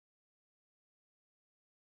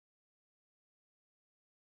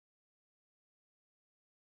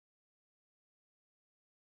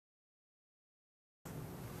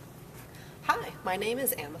Hi, my name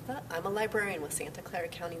is Amitha. I'm a librarian with Santa Clara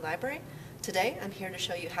County Library. Today I'm here to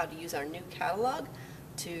show you how to use our new catalog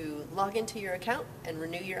to log into your account and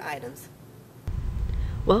renew your items.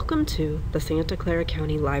 Welcome to the Santa Clara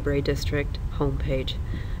County Library District homepage.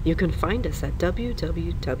 You can find us at www.sccl.org.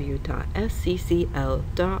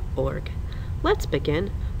 Let's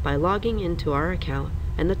begin by logging into our account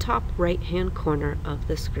in the top right-hand corner of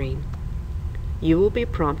the screen. You will be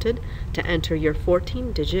prompted to enter your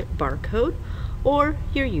 14-digit barcode or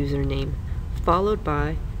your username, followed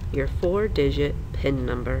by your 4-digit PIN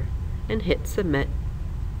number, and hit Submit.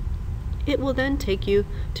 It will then take you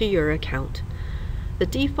to your account. The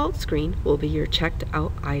default screen will be your checked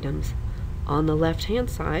out items. On the left-hand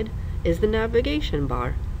side is the navigation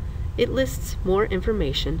bar. It lists more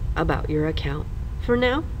information about your account. For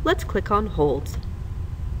now, let's click on Holds.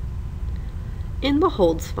 In the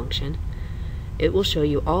Holds function, it will show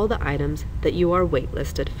you all the items that you are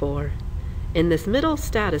waitlisted for. In this middle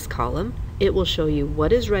status column, it will show you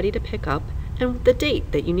what is ready to pick up and the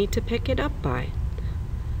date that you need to pick it up by.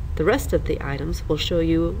 The rest of the items will show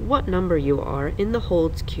you what number you are in the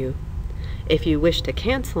holds queue. If you wish to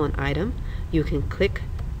cancel an item, you can click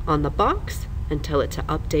on the box and tell it to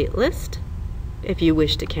update list. If you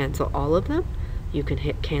wish to cancel all of them, you can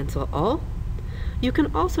hit Cancel All. You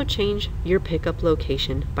can also change your pickup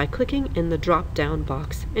location by clicking in the drop-down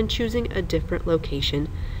box and choosing a different location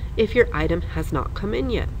if your item has not come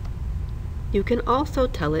in yet. You can also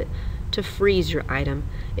tell it to freeze your item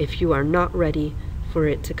if you are not ready for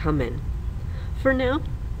it to come in. For now,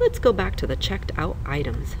 let's go back to the checked out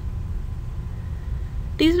items.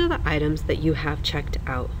 These are the items that you have checked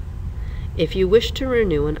out. If you wish to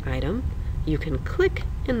renew an item, you can click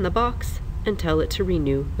in the box and tell it to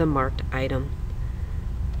renew the marked item.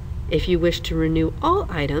 If you wish to renew all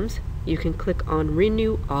items, you can click on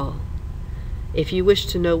Renew All. If you wish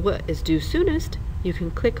to know what is due soonest, you can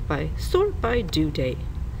click by Sort by Due Date.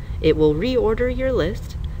 It will reorder your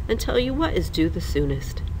list and tell you what is due the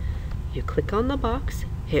soonest. You click on the box,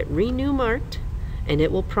 hit Renew Marked, and it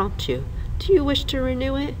will prompt you. Do you wish to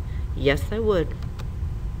renew it? Yes, I would.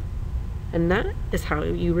 And that is how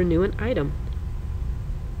you renew an item.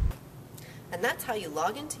 And that's how you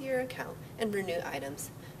log into your account and renew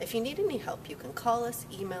items. If you need any help, you can call us,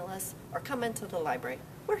 email us, or come into the library.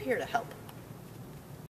 We're here to help.